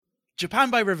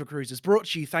Japan by River Cruise is brought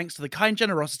to you thanks to the kind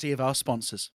generosity of our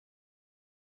sponsors.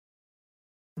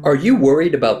 Are you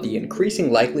worried about the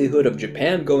increasing likelihood of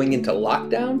Japan going into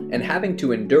lockdown and having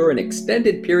to endure an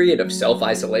extended period of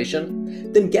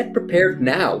self-isolation? Then get prepared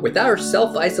now with our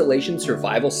Self-Isolation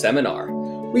Survival Seminar.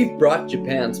 We've brought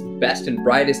Japan's best and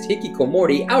brightest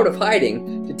hikikomori out of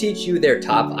hiding to teach you their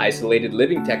top isolated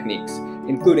living techniques,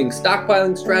 including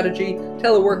stockpiling strategy,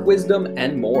 telework wisdom,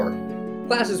 and more.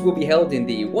 Classes will be held in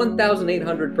the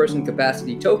 1,800 person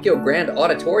capacity Tokyo Grand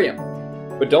Auditorium.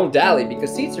 But don't dally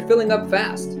because seats are filling up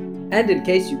fast. And in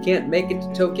case you can't make it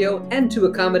to Tokyo, and to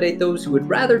accommodate those who would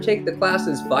rather take the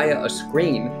classes via a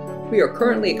screen, we are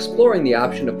currently exploring the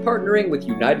option of partnering with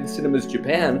United Cinemas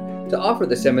Japan to offer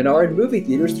the seminar in movie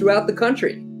theaters throughout the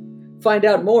country. Find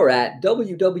out more at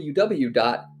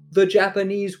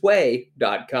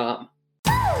www.thejapaneseway.com.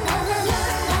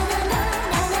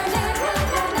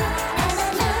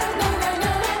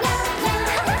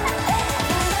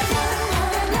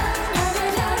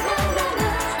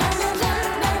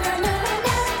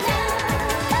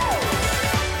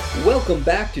 Welcome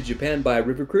back to Japan by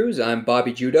River Cruise. I'm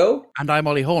Bobby Judo. And I'm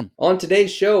Ollie Horn. On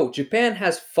today's show, Japan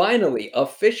has finally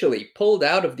officially pulled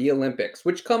out of the Olympics,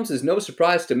 which comes as no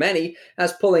surprise to many,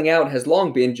 as pulling out has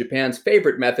long been Japan's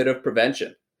favorite method of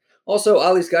prevention. Also,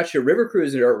 Ollie's got your River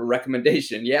Cruiser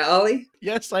recommendation. Yeah, Ollie?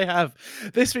 Yes, I have.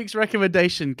 This week's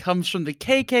recommendation comes from the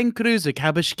Keiken Cruiser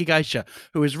Kabushiki Gaisha,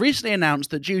 who has recently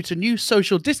announced that due to new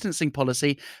social distancing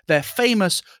policy, their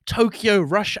famous Tokyo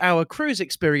Rush Hour Cruise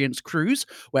Experience cruise,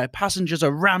 where passengers are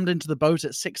rammed into the boat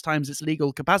at 6 times its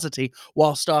legal capacity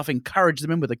while staff encourage them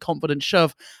in with a confident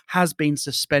shove, has been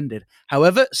suspended.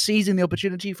 However, seizing the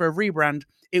opportunity for a rebrand,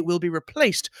 it will be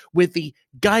replaced with the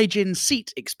Gaijin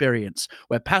Seat Experience,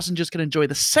 where passengers can enjoy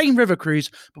the same river cruise,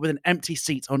 but with an empty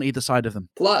seat on either side of them.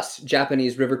 Plus,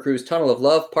 Japanese River Cruise Tunnel of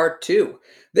Love Part 2.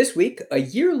 This week, a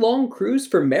year-long cruise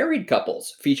for married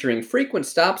couples, featuring frequent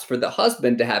stops for the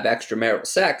husband to have extramarital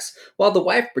sex, while the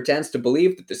wife pretends to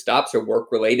believe that the stops are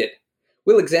work-related.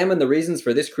 We'll examine the reasons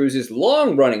for this cruise's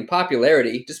long-running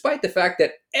popularity, despite the fact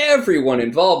that everyone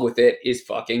involved with it is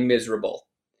fucking miserable.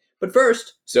 But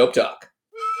first, Soap Talk.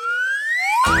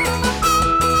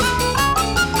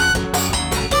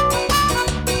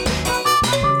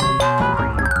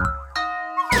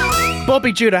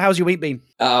 Bobby Judah, how's your week been?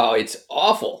 Oh, it's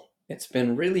awful. It's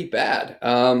been really bad.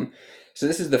 So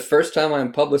this is the first time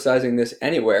I'm publicizing this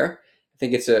anywhere. I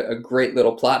think it's a great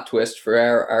little plot twist for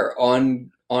our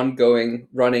ongoing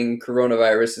running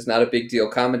coronavirus is not a big deal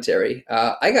commentary.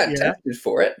 I got tested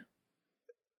for it.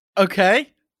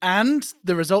 Okay, and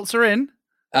the results are in?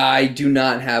 I do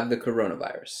not have the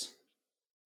coronavirus.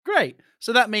 Great.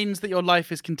 So that means that your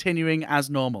life is continuing as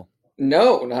normal.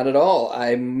 No, not at all.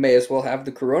 I may as well have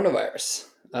the coronavirus.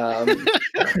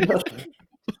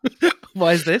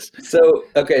 Why is this? So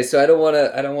I don't want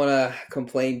to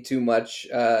complain too much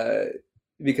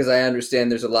because I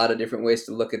understand there's a lot of different ways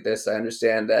to look at this. I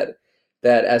understand that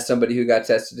as somebody who got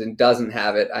tested and doesn't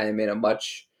have it, I am in a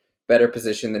much better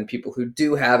position than people who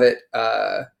do have it.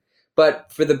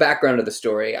 But for the background of the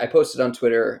story, I posted on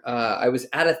Twitter, I was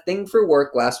at a thing for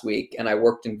work last week, and I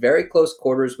worked in very close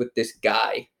quarters with this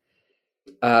guy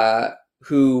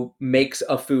who makes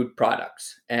a food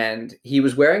products. And he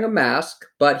was wearing a mask,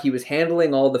 but he was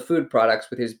handling all the food products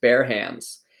with his bare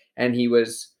hands. And he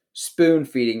was spoon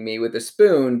feeding me with a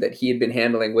spoon that he had been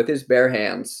handling with his bare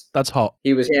hands. That's hot.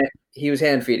 He was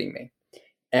hand feeding me.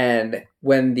 And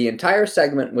when the entire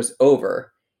segment was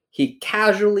over, he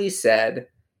casually said,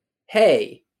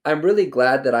 "Hey, I'm really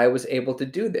glad that I was able to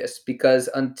do this because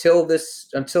until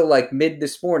like mid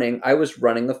this morning, I was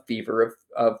running a fever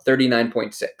of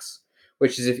 39.6,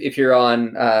 which is if you're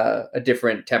on a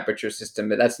different temperature system,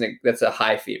 that's a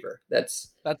high fever.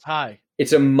 That's high.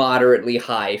 It's a moderately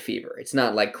high fever. It's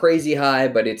not like crazy high,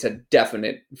 but it's a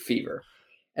definite fever.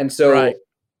 And so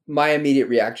my immediate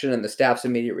reaction and the staff's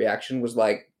immediate reaction was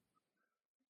like,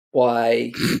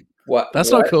 why? What?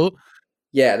 That's not cool.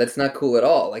 Yeah, that's not cool at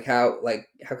all. How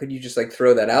could you just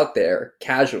throw that out there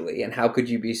casually? And how could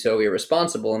you be so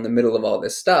irresponsible in the middle of all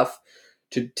this stuff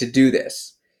to do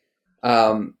this?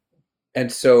 And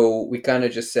so we kind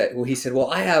of just said, he said, well,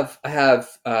 I have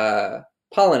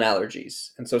pollen allergies.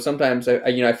 And so sometimes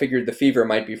I figured the fever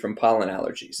might be from pollen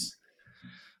allergies.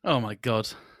 Oh my God.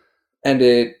 And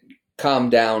it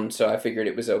calmed down. So I figured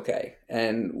it was okay.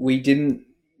 And we didn't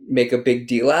make a big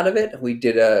deal out of it. We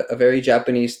did a very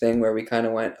Japanese thing where we kind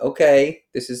of went, okay,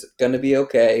 this is going to be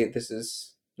okay.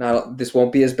 This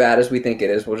won't be as bad as we think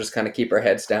it is. We'll just kind of keep our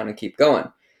heads down and keep going.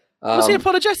 Was he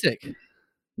apologetic?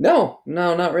 No,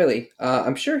 not really.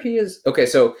 I'm sure he is. Okay,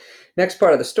 so next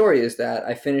part of the story is that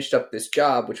I finished up this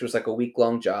job, which was like a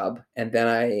week-long job, and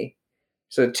then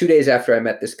so 2 days after I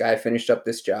met this guy, I finished up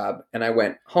this job, and I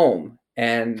went home.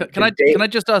 And Can the I day, can I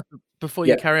just ask before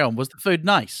you yeah, carry on? Was the food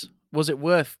nice? Was it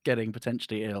worth getting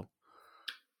potentially ill?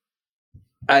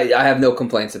 I have no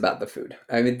complaints about the food.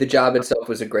 I mean, the job itself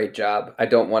was a great job. I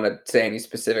don't want to say any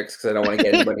specifics because I don't want to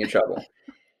get anybody in trouble.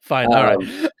 Fine, all right.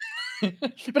 Um,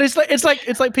 But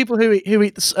it's like people who eat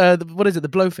what is it, the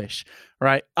blowfish,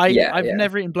 right? yeah, I've yeah.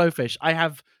 never eaten blowfish. I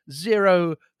have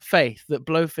zero faith that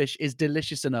blowfish is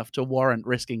delicious enough to warrant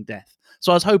risking death.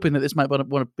 So I was hoping that this might want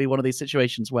to be one of these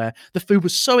situations where the food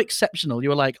was so exceptional, you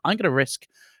were like, I'm going to risk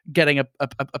getting a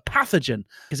pathogen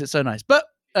because it's so nice. But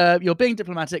you're being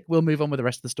diplomatic. We'll move on with the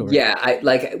rest of the story. Yeah, I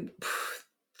like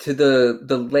to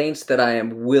the lengths that I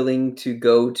am willing to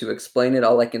go to explain it.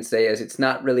 All I can say is it's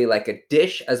not really like a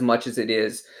dish as much as it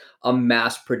is a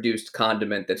mass-produced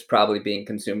condiment that's probably being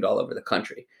consumed all over the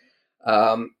country.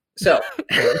 So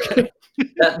Okay.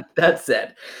 that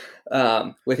said,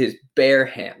 with his bare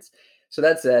hands. So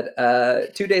that said,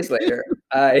 2 days later,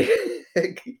 I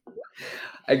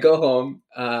I go home,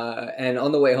 and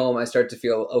on the way home, I start to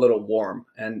feel a little warm,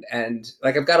 and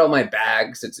like I've got all my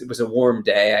bags. It was a warm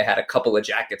day. I had a couple of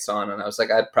jackets on, and I was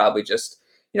like, I'd probably just,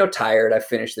 tired. I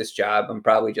finished this job. I'm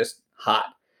probably just hot.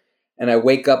 And I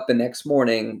wake up the next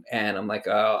morning, and I'm like,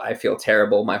 oh, I feel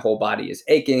terrible. My whole body is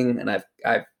aching, and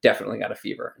I've definitely got a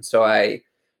fever. And so I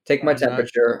take my Oh no.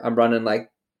 temperature. I'm running like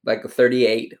a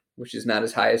 38, which is not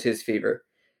as high as his fever.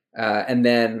 And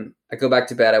then I go back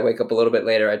to bed. I wake up a little bit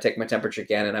later. I take my temperature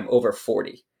again, and I'm over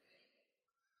 40.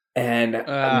 And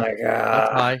I'm like, That's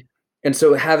ah. high. And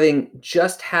so having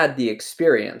just had the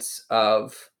experience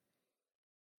of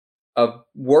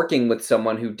working with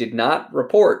someone who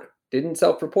didn't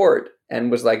self-report,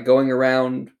 and was like going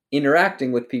around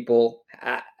interacting with people,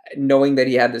 knowing that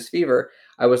he had this fever,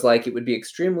 I was like, it would be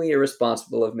extremely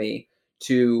irresponsible of me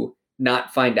to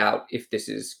not find out if this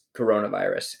is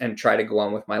coronavirus and try to go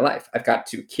on with my life. I've got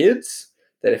 2 kids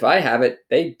that if I have it,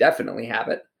 they definitely have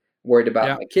it. Worried about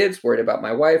Yeah. my kids, worried about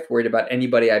my wife, worried about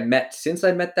anybody I met since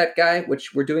I met that guy,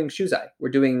 which we're doing Shuzai. We're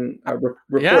doing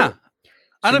reporting. Yeah. So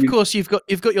And of course, you've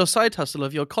got your side hustle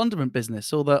of your condiment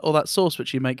business, all that sauce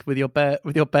which you make with your bare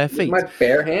with feet. my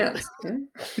bare hands. And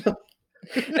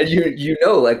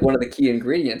like one of the key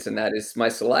ingredients in that is my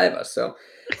saliva. So,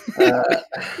 uh,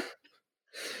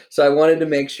 so I wanted to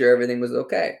make sure everything was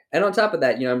okay. And on top of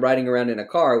that, I'm riding around in a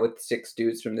car with 6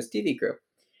 dudes from this TV crew.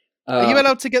 Are you Um,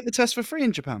 allowed to get the test for free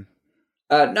in Japan?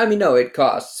 I mean, no, it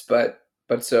costs, but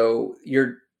so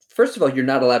first of all, you're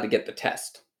not allowed to get the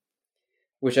test,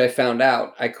 which I found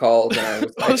out. I called and I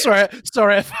was Oh, like,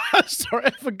 sorry, sorry,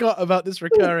 I forgot about this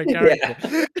recurring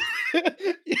character.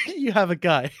 You have a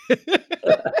guy.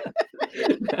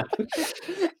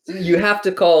 you have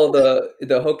to call the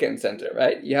Hoken Center,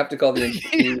 right? You have to call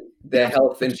the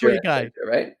health Free insurance guy. center,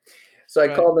 right? So I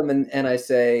Right. call them and I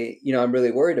say, I'm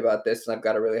really worried about this, and I've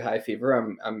got a really high fever.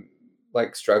 I'm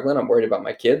like struggling. I'm worried about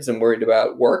my kids. I'm worried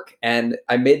about work. And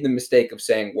I made the mistake of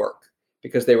saying work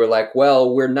because they were like,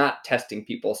 well, we're not testing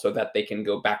people so that they can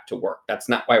go back to work. That's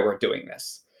not why we're doing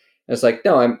this. And it's like,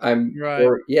 no,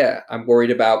 Right. I'm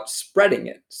worried about spreading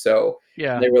it. So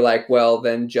Yeah. they were like, well,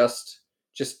 then just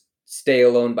stay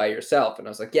alone by yourself. And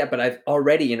I was like, yeah, but I've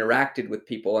already interacted with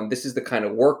people, and this is the kind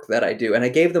of work that I do. And I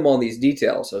gave them all these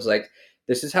details. I was like,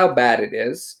 this is how bad it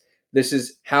is. This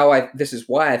is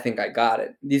why I think I got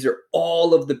it. These are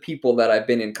all of the people that I've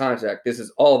been in contact. This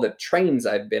is all the trains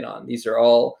I've been on. These are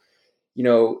all,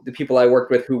 the people I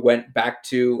worked with who went back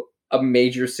to a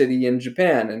major city in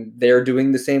Japan, and they're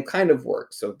doing the same kind of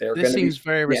work. So they're going This to be, seems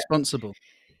very responsible.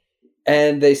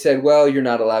 and they said, well, you're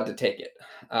not allowed to take it.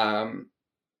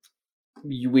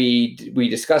 We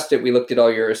discussed it. We looked at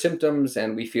all your symptoms,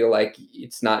 and we feel like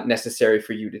it's not necessary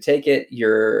for you to take it.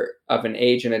 You're of an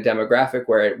age and a demographic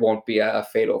where it won't be a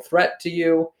fatal threat to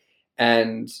you,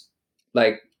 and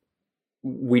like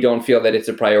we don't feel that it's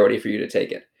a priority for you to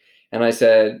take it. And I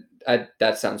said,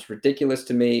 that sounds ridiculous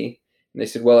to me. And they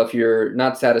said, well, if you're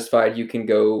not satisfied, you can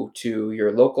go to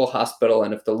your local hospital,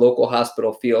 and if the local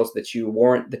hospital feels that you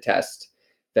warrant the test,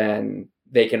 then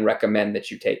they can recommend that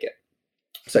you take it.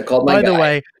 So I called my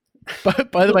guy.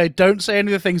 By the way, don't say any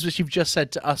of the things which you've just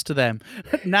said to us to them.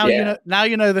 Now Yeah.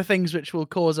 you know the things which will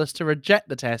cause us to reject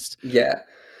the test. Yeah.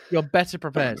 You're better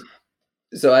prepared.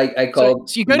 So I called.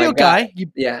 So you go to my your guy,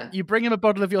 Yeah. you bring him a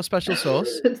bottle of your special sauce.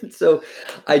 So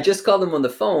I just called him on the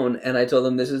phone, and I told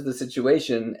them this is the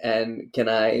situation, and can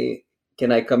I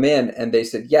come in? And they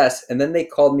said yes. And then they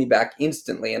called me back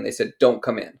instantly, and they said, don't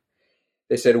come in.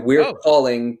 They said, we're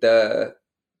calling the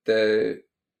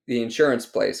insurance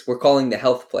place. We're calling the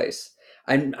health place.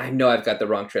 I know I've got the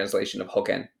wrong translation of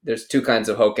hoken. There's two kinds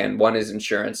of hoken. One is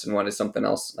insurance and one is something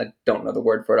else. I don't know the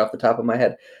word for it off the top of my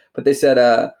head. But they said,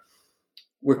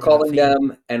 we're Probably like calling FEMA.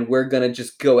 them and we're going to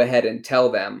just go ahead and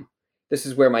tell them. This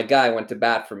is where my guy went to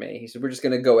bat for me. He said, we're just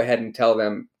going to go ahead and tell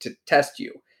them to test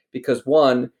you. Because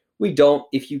one, we don't,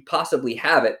 if you possibly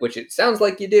have it, which it sounds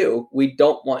like you do, we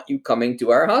don't want you coming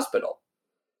to our hospital.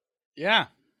 Yeah.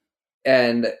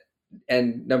 And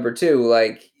number two,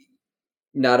 like,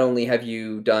 not only have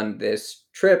you done this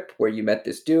trip where you met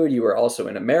this dude, you were also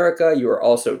in America, you were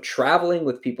also traveling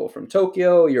with people from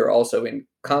Tokyo, you're also in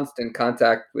constant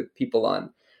contact with people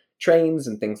on trains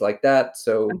and things like that.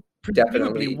 So And presumably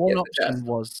definitely one get the option test.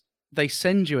 was they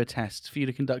send you a test for you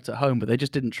to conduct at home, but they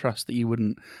just didn't trust that you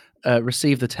wouldn't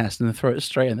receive the test and then throw it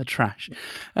straight in the trash.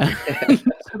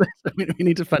 So we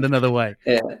need to find another way.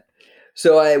 Yeah.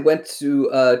 So I went to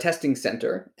a testing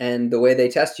center, and the way they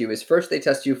test you is first they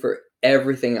test you for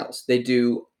everything else. They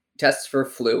do tests for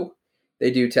flu. They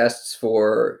do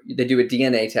they do a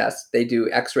DNA test. They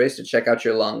do x-rays to check out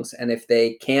your lungs. And if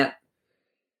they can't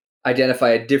identify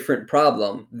a different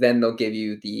problem, then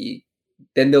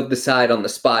they'll decide on the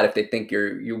spot if they think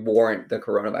you warrant the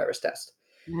coronavirus test.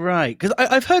 Right, because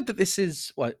I've heard that this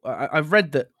is. Well, I've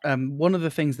read that one of the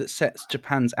things that sets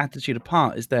Japan's attitude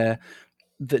apart is that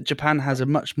Japan has a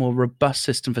much more robust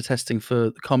system for testing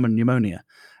for common pneumonia,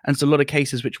 and so a lot of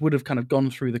cases which would have kind of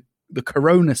gone through the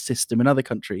corona system in other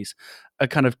countries are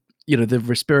kind of, the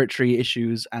respiratory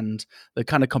issues and the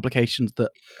kind of complications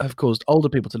that have caused older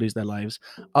people to lose their lives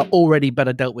are already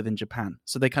better dealt with in Japan.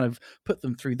 So they kind of put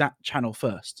them through that channel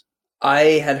first. I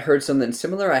had heard something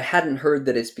similar. I hadn't heard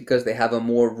that it's because they have a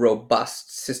more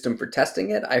robust system for testing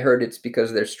it. I heard it's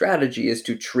because their strategy is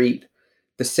to treat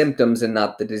the symptoms and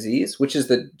not the disease, which is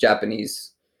the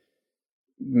Japanese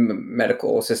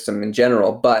medical system in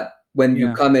general. But when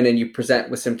you come in and you present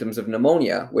with symptoms of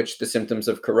pneumonia, which the symptoms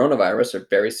of coronavirus are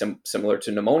very similar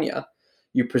to pneumonia,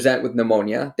 you present with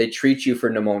pneumonia, they treat you for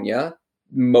pneumonia.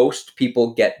 Most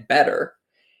people get better,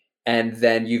 and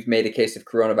then you've made a case of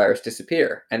coronavirus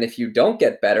disappear. And if you don't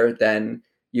get better, then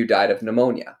you died of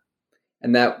pneumonia.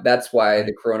 And that's why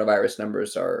the coronavirus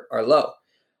numbers are low,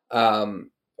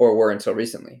 or were until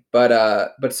recently.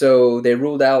 But so they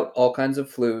ruled out all kinds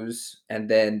of flus, and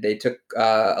then they took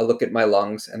a look at my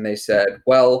lungs, and they said,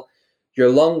 well,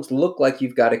 your lungs look like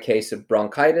you've got a case of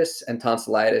bronchitis and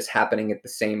tonsillitis happening at the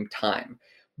same time,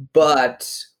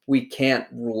 but we can't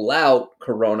rule out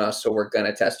corona, so we're going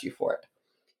to test you for it.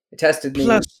 It tested me.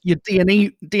 Plus, your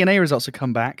DNA results have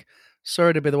come back.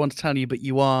 Sorry to be the one to tell you, but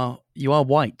you are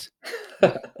white.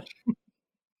 Why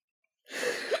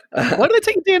did they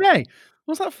take your DNA?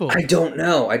 What's that for? I don't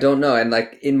know. And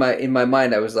like in my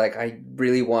mind, I was like, I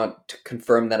really want to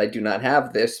confirm that I do not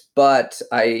have this, but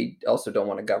I also don't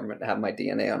want a government to have my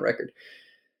DNA on record.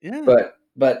 Yeah.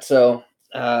 But so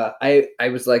I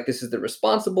was like, this is the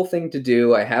responsible thing to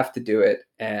do. I have to do it.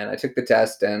 And I took the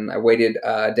test, and I waited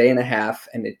a day and a half,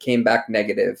 and it came back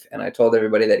negative. And I told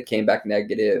everybody that it came back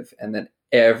negative, and then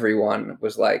everyone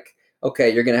was like, okay,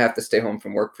 you're going to have to stay home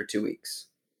from work for 2 weeks.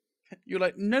 You're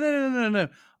like, no.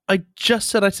 I just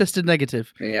said I tested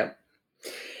negative. Yeah.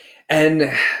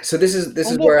 And so this is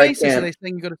On where what I basis are can't. they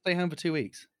saying you got to stay home for 2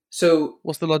 weeks? So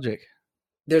What's the logic?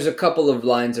 there's a couple of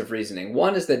lines of reasoning.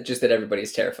 One is that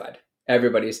everybody's terrified.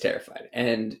 Everybody's terrified.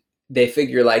 And they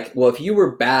figure like, well, if you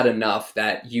were bad enough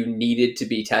that you needed to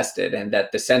be tested, and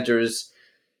that the centers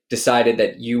decided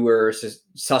that you were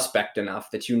suspect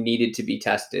enough that you needed to be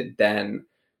tested, then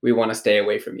we want to stay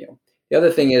away from you. The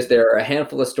other thing is there are a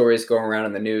handful of stories going around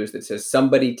in the news that says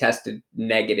somebody tested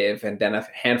negative, and then a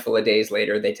handful of days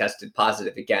later they tested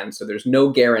positive again. So there's no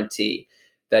guarantee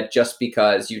that just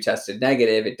because you tested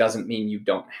negative, it doesn't mean you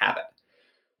don't have it,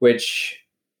 which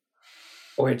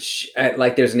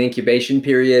like there's an incubation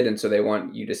period. And so they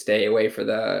want you to stay away for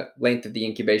the length of the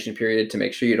incubation period to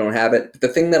make sure you don't have it. But the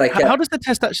thing that How does the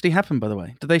test actually happen, by the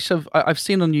way? Do they shove? I've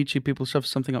seen on YouTube people shove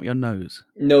something up your nose.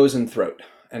 Nose and throat.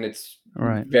 And it's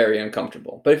right. Very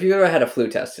uncomfortable. But if you've ever had a flu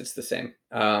test, it's the same.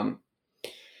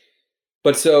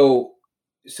 But so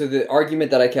the argument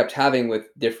that I kept having with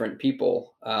different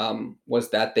people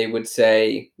was that they would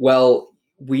say, well,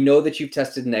 we know that you've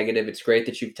tested negative. It's great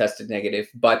that you've tested negative,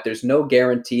 but there's no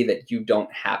guarantee that you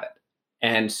don't have it.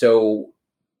 And so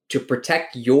to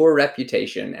protect your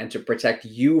reputation and to protect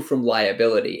you from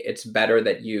liability, it's better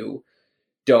that you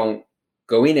don't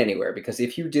go in anywhere, because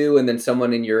if you do and then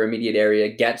someone in your immediate area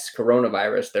gets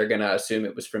coronavirus, they're going to assume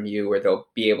it was from you, or they'll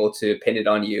be able to pin it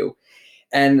on you.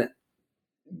 And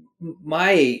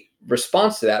my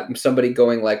response to that, somebody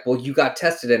going like, well, you got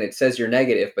tested and it says you're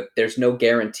negative, but there's no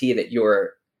guarantee that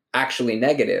you're actually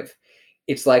negative,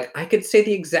 It's like I could say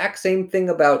the exact same thing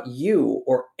about you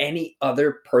or any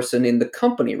other person in the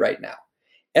company right now.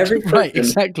 Every Right, person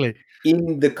exactly.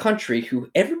 in the country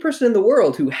every person in the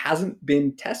world who hasn't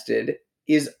been tested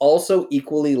is also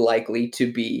equally likely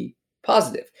to be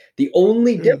positive. The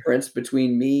only Mm. difference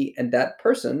between me and that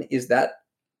person is that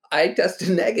I tested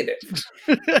negative.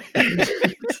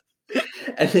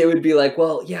 And they would be like,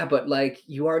 well, yeah, but like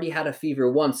you already had a fever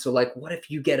once. So like, what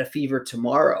if you get a fever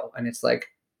tomorrow? And it's like,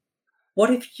 what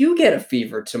if you get a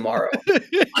fever tomorrow?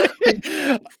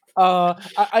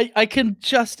 I can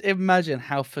just imagine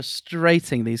how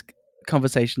frustrating these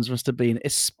conversations must have been,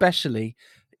 especially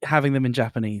having them in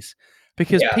Japanese,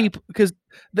 because Yeah.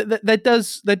 there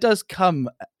does come,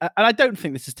 and I don't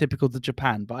think this is typical to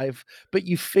Japan, but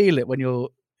you feel it when you're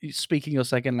speaking your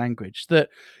second language, that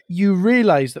you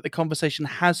realize that the conversation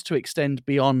has to extend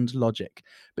beyond logic,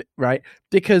 right?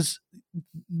 Because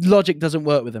logic doesn't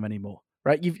work with them anymore,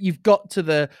 right? You've got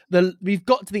to we've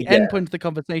got to the Yeah. end point of the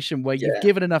conversation where you've Yeah.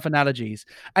 given enough analogies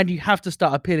and you have to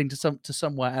start appealing to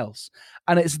somewhere else.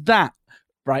 And it's that,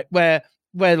 right, where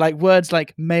like words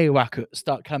like meiwaku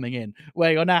start coming in,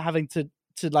 where you're now having to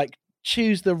like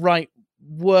choose the right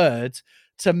word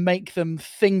to make them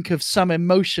think of some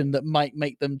emotion that might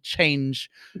make them change,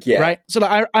 Yeah. right? So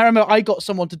like, I remember I got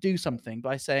someone to do something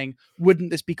by saying,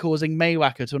 wouldn't this be causing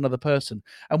meiwaku to another person?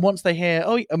 And once they hear,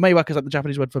 oh, meiwaku is like the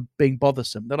Japanese word for being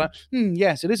bothersome, they're like,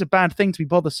 yes, it is a bad thing to be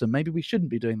bothersome. Maybe we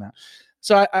shouldn't be doing that.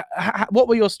 So what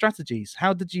were your strategies?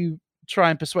 How did you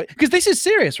try and persuade? Because this is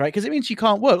serious, right? Because it means you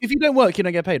can't work. If you don't work, you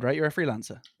don't get paid, right? You're a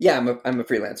freelancer. Yeah, I'm a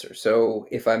freelancer. So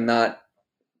if I'm not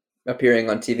appearing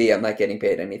on TV, I'm not getting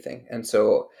paid anything. And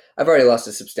so I've already lost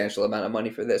a substantial amount of money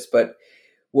for this. But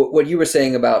what you were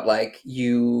saying about like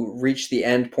you reach the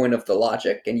end point of the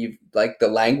logic and you like the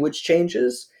language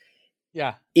changes,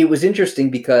 Yeah. it was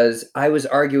interesting because I was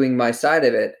arguing my side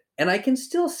of it, and I can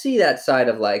still see that side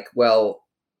of like, well,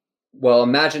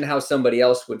 imagine how somebody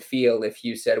else would feel if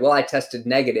you said, well, I tested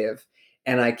negative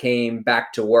and I came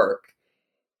back to work.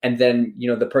 And then,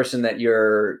 the person that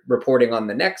you're reporting on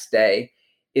the next day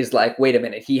is like, wait a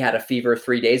minute, he had a fever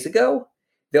 3 days ago.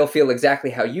 They'll feel exactly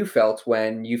how you felt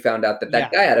when you found out that that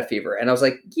Yeah. guy had a fever. And I was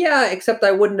like, yeah, except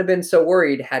I wouldn't have been so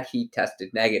worried had he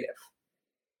tested negative.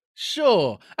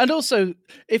 Sure. And also,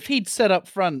 if he'd said up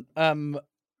front,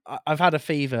 I've had a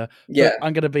fever, Yeah. but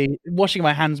I'm going to be washing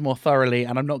my hands more thoroughly,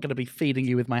 and I'm not going to be feeding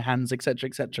you with my hands, etc.,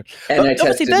 etc. And But I obviously,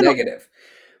 tested they're not negative.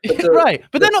 But right.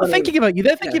 But the they're not funny, thinking about you.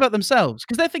 They're thinking yeah, about themselves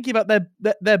because they're thinking about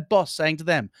their boss saying to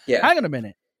them, yeah, "Hang on a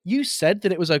minute, you said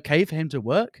that it was okay for him to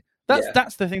work." yeah.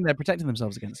 That's the thing they're protecting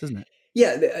themselves against, isn't it?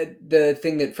 Yeah, the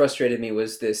thing that frustrated me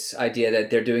was this idea that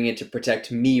they're doing it to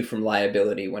protect me from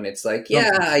liability when it's like,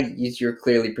 yeah, Nonsense. you're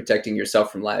clearly protecting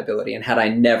yourself from liability. And had I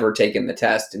never taken the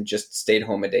test and just stayed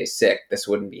home a day sick, this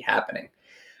wouldn't be happening.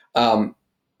 Um,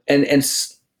 and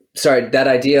sorry, that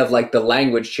idea of like the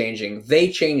language changing, they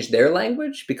changed their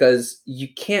language because you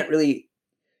can't really.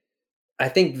 I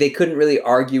think they couldn't really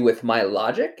argue with my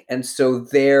logic, and so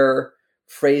their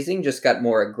phrasing just got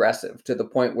more aggressive to the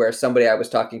point where somebody I was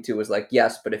talking to was like,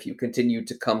 "Yes, but if you continue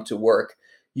to come to work,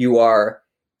 you are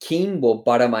kin wo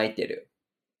baramaiteru,"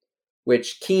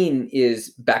 which kin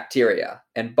is bacteria,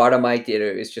 and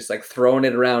baramaiteru is just like throwing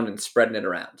it around and spreading it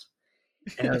around.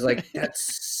 And I was like, that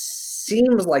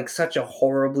seems like such a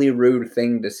horribly rude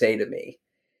thing to say to me.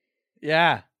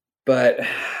 Yeah. But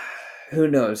who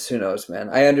knows? Who knows, man?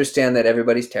 I understand that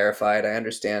everybody's terrified. I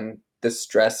understand the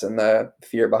stress and the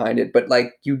fear behind it. But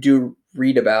like you do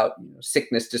read about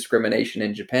sickness discrimination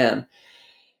in Japan.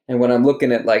 And when I'm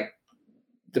looking at like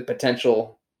the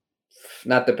potential,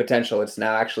 not the potential, it's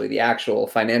now actually the actual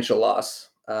financial loss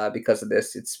because of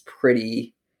this, it's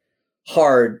pretty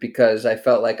hard because I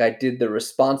felt like I did the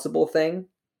responsible thing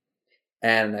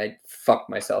and I fucked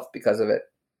myself because of it.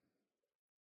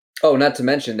 Oh, not to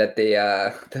mention that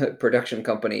the production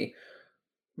company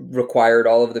required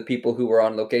all of the people who were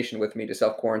on location with me to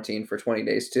self quarantine for 20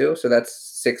 days too. So that's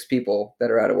 6 people that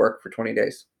are out of work for 20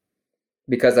 days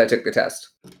because I took the test.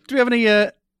 Do we have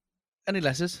any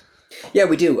letters? Yeah,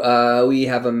 we do. We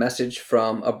have a message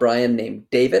from a Brian named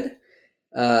David.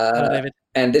 Hello, Uh, David.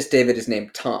 and this David is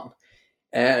named Tom.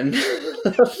 And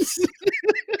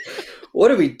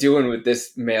what are we doing with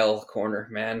this mail corner,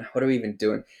 man? What are we even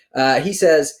doing? He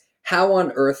says, how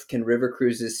on earth can river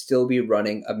cruises still be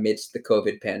running amidst the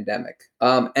COVID pandemic?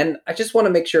 And I just want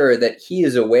to make sure that he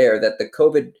is aware that the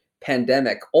COVID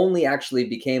pandemic only actually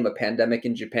became a pandemic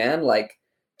in Japan like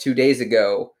 2 days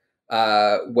ago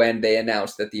when they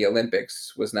announced that the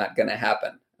Olympics was not going to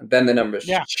happen. And then the numbers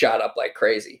shot up like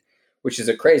crazy, which is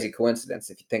a crazy coincidence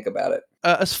if you think about it.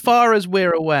 As far as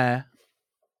we're aware,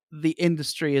 the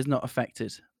industry is not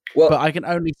affected. Well, But I can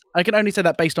only say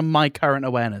that based on my current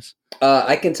awareness.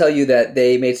 I can tell you that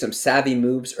they made some savvy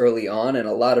moves early on, and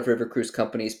a lot of river cruise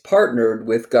companies partnered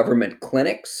with government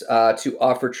clinics to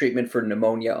offer treatment for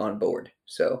pneumonia on board.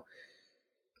 So,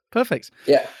 Perfect.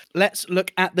 yeah. Let's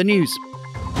look at the news.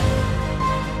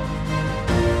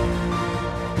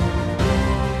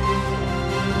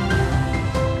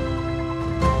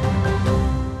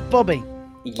 Bobby,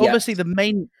 Yes. obviously the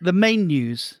main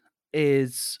news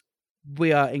is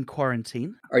we are in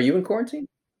quarantine. Are you in quarantine?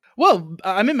 Well,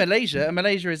 I'm in Malaysia, and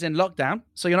Malaysia is in lockdown,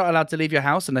 so you're not allowed to leave your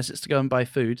house unless it's to go and buy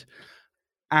food.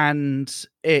 And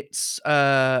it's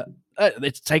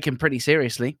taken pretty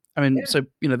seriously. I mean, so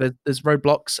there's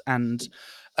roadblocks, and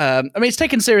I mean it's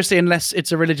taken seriously unless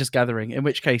it's a religious gathering, in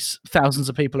which case thousands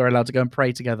of people are allowed to go and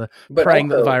pray together, But praying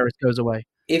that the also, virus goes away.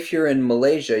 if you're in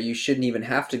Malaysia, you shouldn't even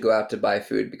have to go out to buy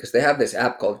food because they have this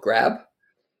app called Grab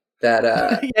that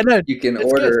Yeah, no, you can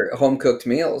it's good. order home cooked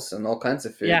meals and all kinds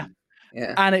of food. Yeah.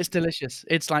 Yeah. And it's delicious.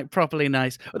 It's like properly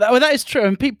nice. That is true.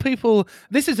 And people,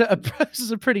 this is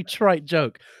a pretty trite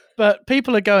joke, but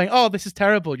people are going, "Oh, this is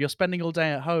terrible. You're spending all day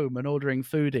at home and ordering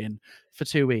food in for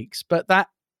 2 weeks." But that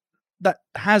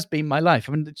has been my life.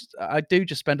 I mean, I do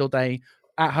just spend all day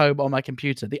at home on my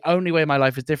computer. The only way my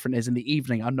life is different is in the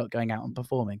evening. I'm not going out and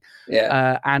performing.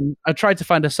 Yeah. And I tried to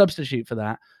find a substitute for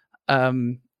that.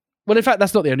 Well, in fact,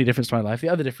 that's not the only difference to my life. The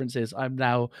other difference is I'm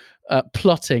now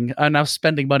I'm now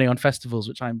spending money on festivals,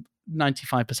 which I'm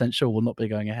 95% sure will not be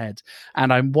going ahead.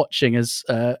 And I'm watching as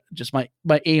just my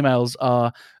emails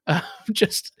are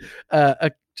just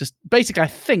basically, I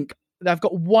think I've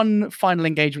got one final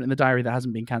engagement in the diary that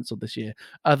hasn't been cancelled this year.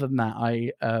 Other than that,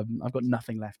 I've got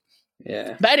nothing left.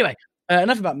 Yeah. But anyway,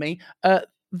 enough about me.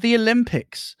 The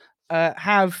Olympics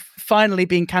have finally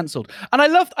been cancelled, and I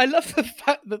love the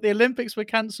fact that the Olympics were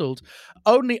cancelled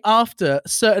only after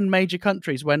certain major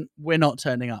countries went, "We're not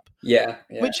turning up." Yeah.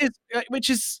 Which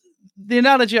is the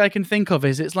analogy I can think of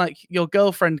is it's like your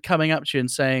girlfriend coming up to you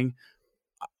and saying,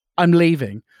 "I'm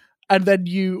leaving," and then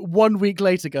you 1 week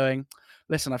later going,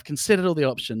 "Listen, I've considered all the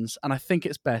options, and I think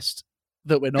it's best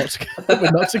that we're not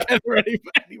together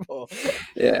anymore."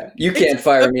 Yeah. You can't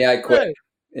fire me. I quit.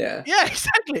 Yeah. Yeah,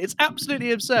 exactly. It's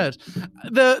absolutely absurd.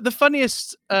 The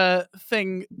funniest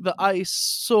thing that I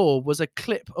saw was a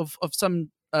clip of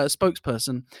some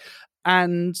spokesperson,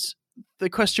 and the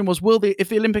question was, if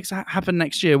the Olympics happen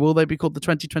next year, will they be called the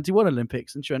 2021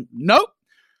 Olympics? And she went, "Nope,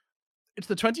 it's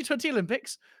the 2020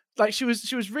 Olympics." Like she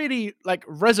was really like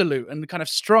resolute and kind of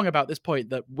strong about this point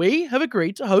that we have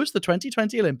agreed to host the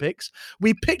 2020 Olympics.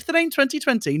 We picked the name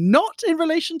 2020 not in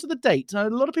relation to the date. Now, a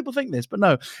lot of people think this, but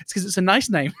no, it's because it's a nice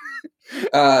name.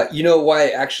 You know why?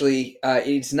 Actually,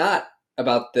 it's not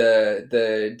about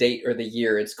the date or the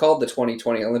year. It's called the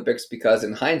 2020 Olympics because,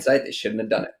 in hindsight, they shouldn't have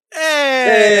done it.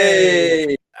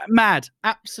 Hey! Mad,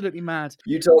 absolutely mad.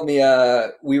 You told me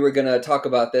we were going to talk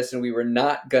about this and we were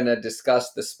not going to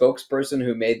discuss the spokesperson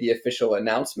who made the official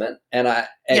announcement. And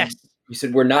Yes. You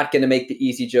said, we're not going to make the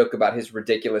easy joke about his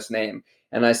ridiculous name.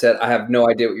 And I said, I have no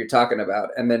idea what you're talking about.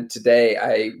 And then today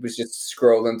I was just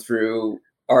scrolling through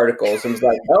articles and was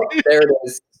like, oh, there it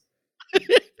is.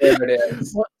 There it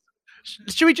is.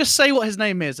 Should we just say what his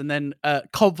name is and then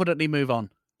confidently move on?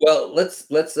 Well, let's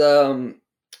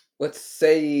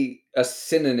say a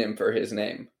synonym for his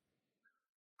name.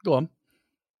 Go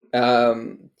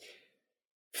on.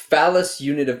 Phallus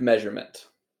unit of measurement.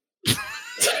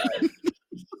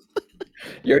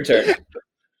 Your turn.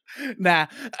 Nah,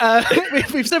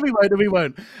 we've said we won't, and we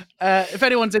won't. If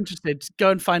anyone's interested,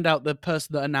 go and find out the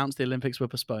person that announced the Olympics were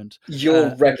postponed.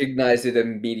 You'll recognize it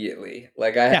immediately.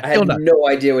 Like I had no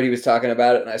idea what he was talking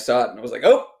about, and I saw it, and I was like,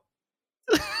 "Oh,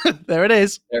 there it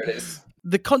is." There it is.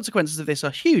 The consequences of this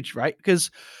are huge, right? Because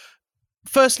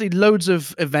firstly, loads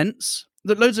of event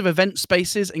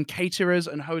spaces and caterers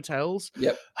and hotels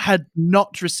had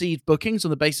not received bookings on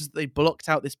the basis that they blocked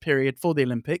out this period for the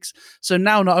Olympics. So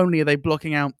now not only have they blocked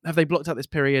out this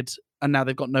period and now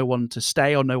they've got no one to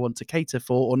stay or no one to cater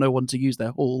for or no one to use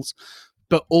their halls,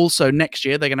 but also next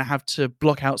year they're going to have to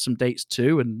block out some dates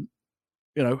too and,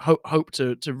 hope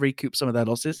to recoup some of their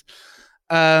losses.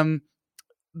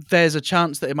 There's a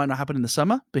chance that it might not happen in the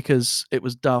summer because it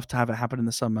was daft to have it happen in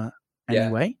the summer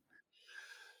anyway.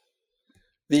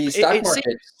 The stock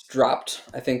market dropped.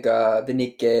 I think the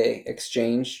Nikkei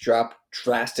exchange dropped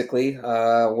drastically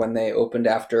when they opened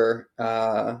after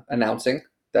announcing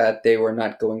that they were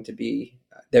not going to be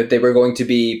they were going to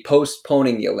be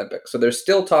postponing the Olympics. So there's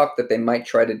still talk that they might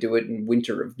try to do it in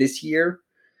winter of this year.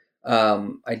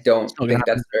 I don't think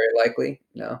that's very likely.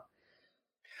 No.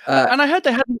 And I heard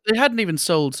they hadn't even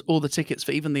sold all the tickets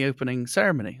for even the opening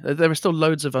ceremony. There were still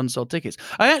loads of unsold tickets.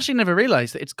 I actually never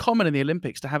realised that it's common in the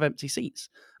Olympics to have empty seats.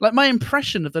 Like my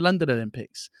impression of the London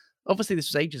Olympics, obviously this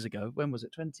was ages ago. When was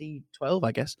it? 2012,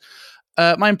 I guess.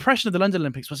 My impression of the London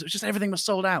Olympics was it was just everything was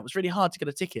sold out. It was really hard to get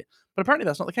a ticket. But apparently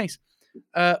that's not the case.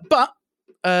 But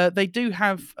they do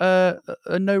have a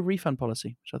no refund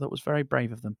policy, which I thought was very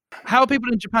brave of them. How are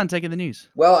people in Japan taking the news?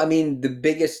 Well, I mean, the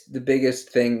biggest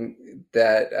thing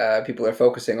that people are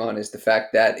focusing on is the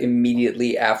fact that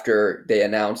immediately after they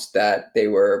announced that they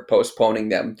were postponing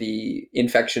them, the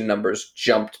infection numbers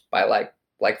jumped by like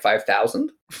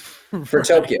 5,000 for Right.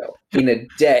 Tokyo in a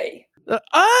day. The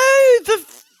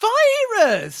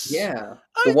virus! Yeah.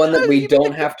 Oh, The one that no, we you don't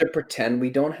mean- have to pretend we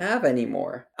don't have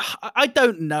anymore. I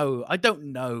don't know. I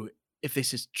don't know if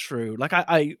this is true. Like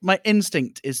I my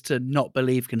instinct is to not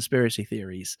believe conspiracy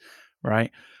theories,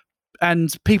 right?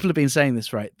 And people have been saying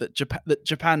this, right? That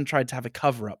Japan tried to have a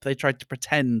cover up. They tried to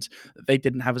pretend that they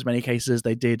didn't have as many cases as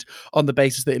they did on the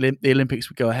basis that the Olympics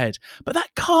would go ahead. But that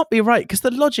can't be right because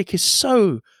the logic is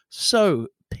so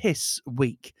piss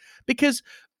weak. Because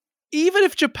even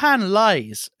if Japan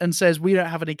lies and says we don't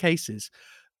have any cases,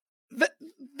 the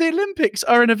Olympics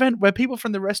are an event where people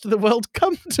from the rest of the world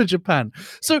come to Japan.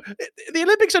 So the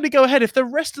Olympics only go ahead if the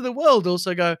rest of the world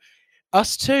also go,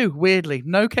 us too, weirdly.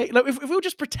 No case. Like, if we'll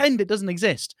just pretend it doesn't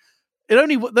exist,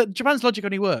 Japan's logic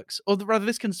only works, or rather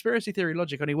this conspiracy theory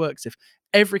logic only works if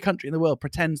every country in the world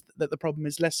pretends that the problem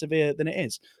is less severe than it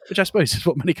is, which I suppose is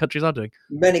what many countries are doing.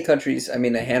 Many countries, I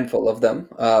mean, a handful of them,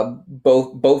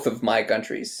 both of my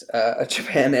countries,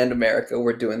 Japan and America,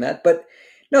 were doing that. But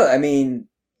no, I mean,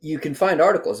 you can find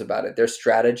articles about it. Their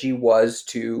strategy was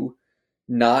to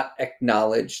not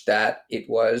acknowledge that it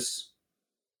was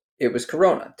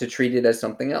Corona, to treat it as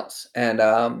something else.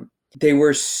 And they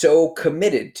were so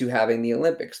committed to having the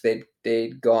Olympics.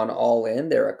 They'd gone all in.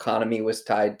 Their economy was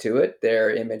tied to it.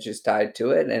 Their image is tied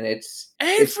to it. And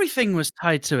everything was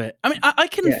tied to it. I mean, I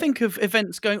can think of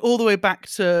events going all the way back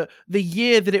to the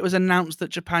year that it was announced that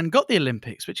Japan got the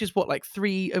Olympics, which is what, like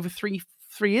three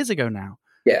years ago now.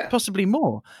 Yeah. Possibly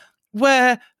more,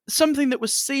 where something that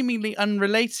was seemingly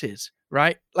unrelated,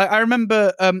 right? Like I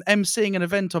remember emceeing an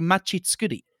event on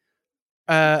Machitsukuri.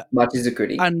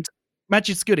 Machizukuri. And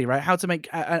Machitsukuri, right? How to make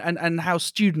and how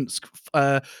students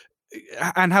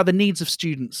and how the needs of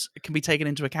students can be taken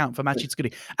into account for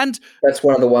Machitsukuri. And that's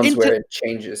one of the ones where it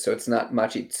changes. So it's not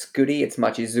Machitsukuri, it's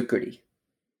Machizukuri.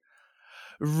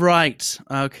 Right.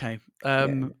 Okay.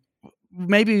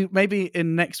 Maybe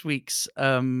in next week's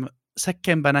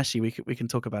Sekken Banashi we can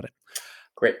talk about it.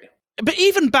 Great. But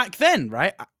even back then,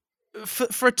 right?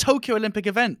 For a Tokyo Olympic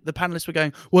event, the panelists were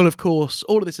going, well, of course,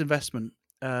 all of this investment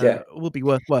will be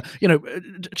worthwhile. You know,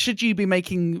 should you be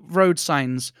making road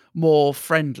signs more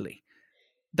friendly?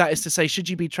 That is to say, should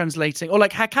you be translating, or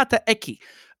like Hakata Eki?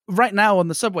 Right now on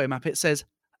the subway map, it says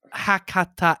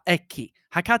Hakata Eki.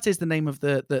 Hakata is the name of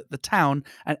the town,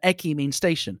 and Eki means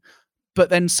station. But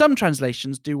then some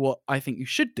translations do what I think you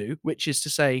should do, which is to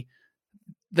say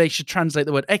they should translate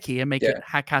the word Eki and make it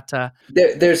Hakata.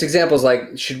 There's examples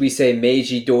like, should we say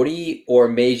Meiji Dori or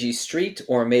Meiji Street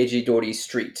or Meiji Dori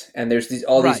Street? And there's these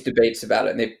debates about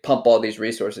it, and they pump all these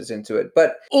resources into it.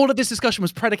 But all of this discussion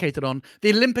was predicated on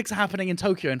the Olympics are happening in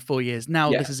Tokyo in 4 years.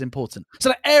 Now this is important. So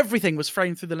that everything was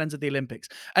framed through the lens of the Olympics.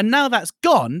 And now that's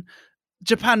gone,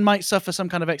 Japan might suffer some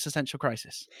kind of existential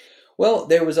crisis. Well,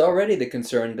 there was already the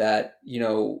concern that,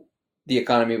 the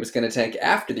economy was going to tank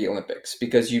after the Olympics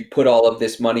because you put all of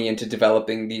this money into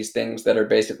developing these things that are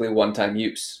basically one-time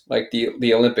use. Like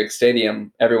the Olympic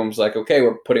Stadium, everyone was like, okay,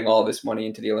 we're putting all this money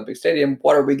into the Olympic Stadium.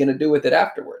 What are we going to do with it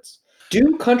afterwards?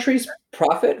 Do countries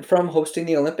profit from hosting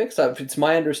the Olympics? It's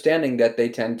my understanding that they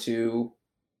tend to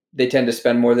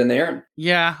spend more than they earn.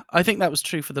 Yeah, I think that was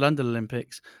true for the London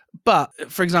Olympics. But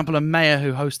for example, a mayor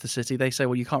who hosts the city, they say,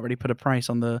 well, you can't really put a price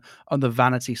on the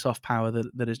vanity soft power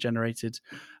that is generated.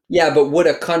 Yeah, but would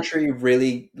a country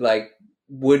really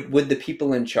would the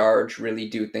people in charge really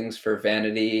do things for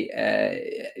vanity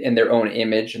in their own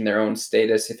image and their own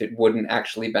status if it wouldn't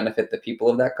actually benefit the people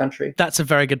of that country? That's a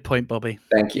very good point, Bobby.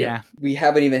 Thank you. Yeah. We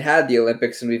haven't even had the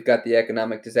Olympics and we've got the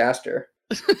economic disaster.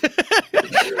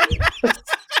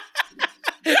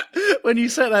 When you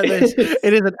say it like this,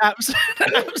 it is an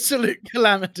absolute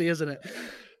calamity, isn't it?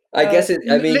 I guess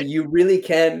you really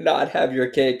cannot have your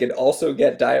cake and also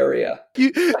get diarrhea.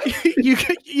 You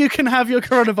can have your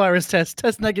coronavirus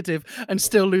test negative, and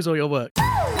still lose all your work.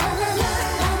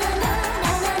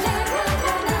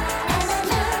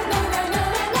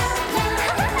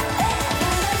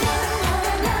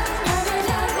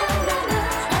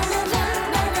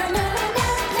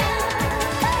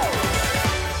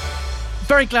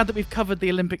 very glad that we've covered the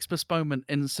Olympics postponement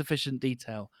in sufficient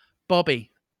detail.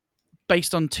 Bobby,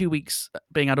 based on 2 weeks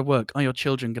being out of work, are your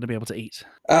children going to be able to eat?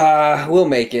 We'll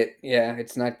make it. Yeah,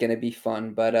 it's not gonna be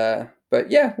fun, but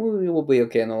yeah, we'll be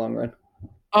okay in the long run.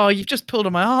 Oh, you've just pulled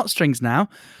on my heartstrings now.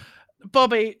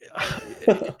 Bobby,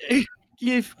 I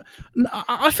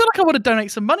feel like I want to donate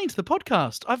some money to the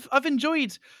podcast. I've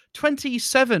enjoyed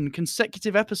 27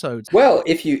 consecutive episodes. Well,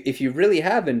 if you really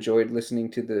have enjoyed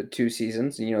listening to the 2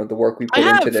 seasons, the work we put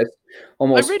into this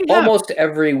almost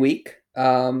every week,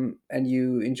 and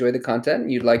you enjoy the content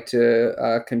and you'd like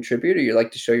to contribute, or you'd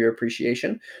like to show your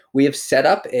appreciation, we have set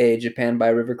up a Japan by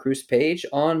River Cruise page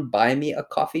on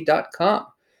buymeacoffee.com.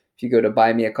 If you go to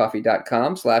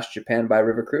buymeacoffee.com/Japan by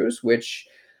River Cruise, which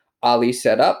Ali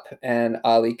set up and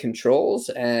Ali controls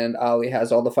and Ali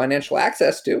has all the financial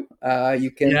access to,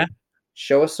 you can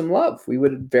show us some love. We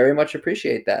would very much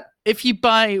appreciate that. If you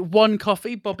buy one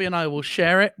coffee, Bobby and I will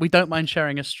share it. We don't mind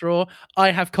sharing a straw.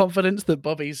 I have confidence that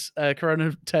Bobby's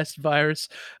coronavirus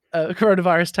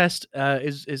test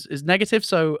is negative.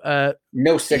 So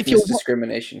no sickness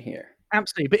discrimination here.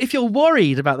 Absolutely. But if you're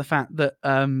worried about the fact that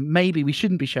maybe we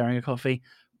shouldn't be sharing a coffee,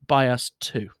 buy us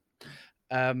 2.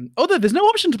 Although there's no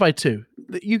option to buy 2.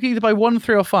 You can either buy 1,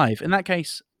 3, or 5. In that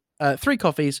case, 3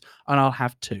 coffees, and I'll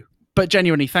have 2. But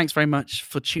genuinely, thanks very much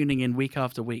for tuning in week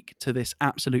after week to this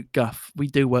absolute guff. We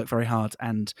do work very hard,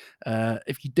 and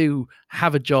if you do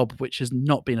have a job which has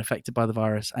not been affected by the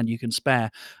virus and you can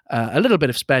spare a little bit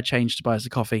of spare change to buy us a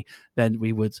coffee, then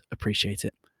we would appreciate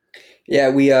it. Yeah,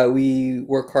 we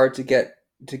work hard to get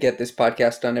this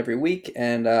podcast done every week,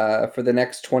 and for the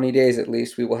next 20 days at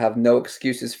least, we will have no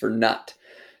excuses for not.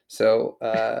 So,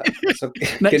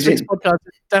 next week's podcast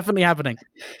is definitely happening.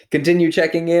 Continue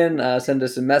checking in, send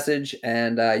us a message,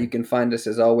 and you can find us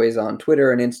as always on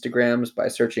Twitter and Instagrams by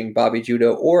searching Bobby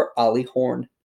Judo or Ali Horn.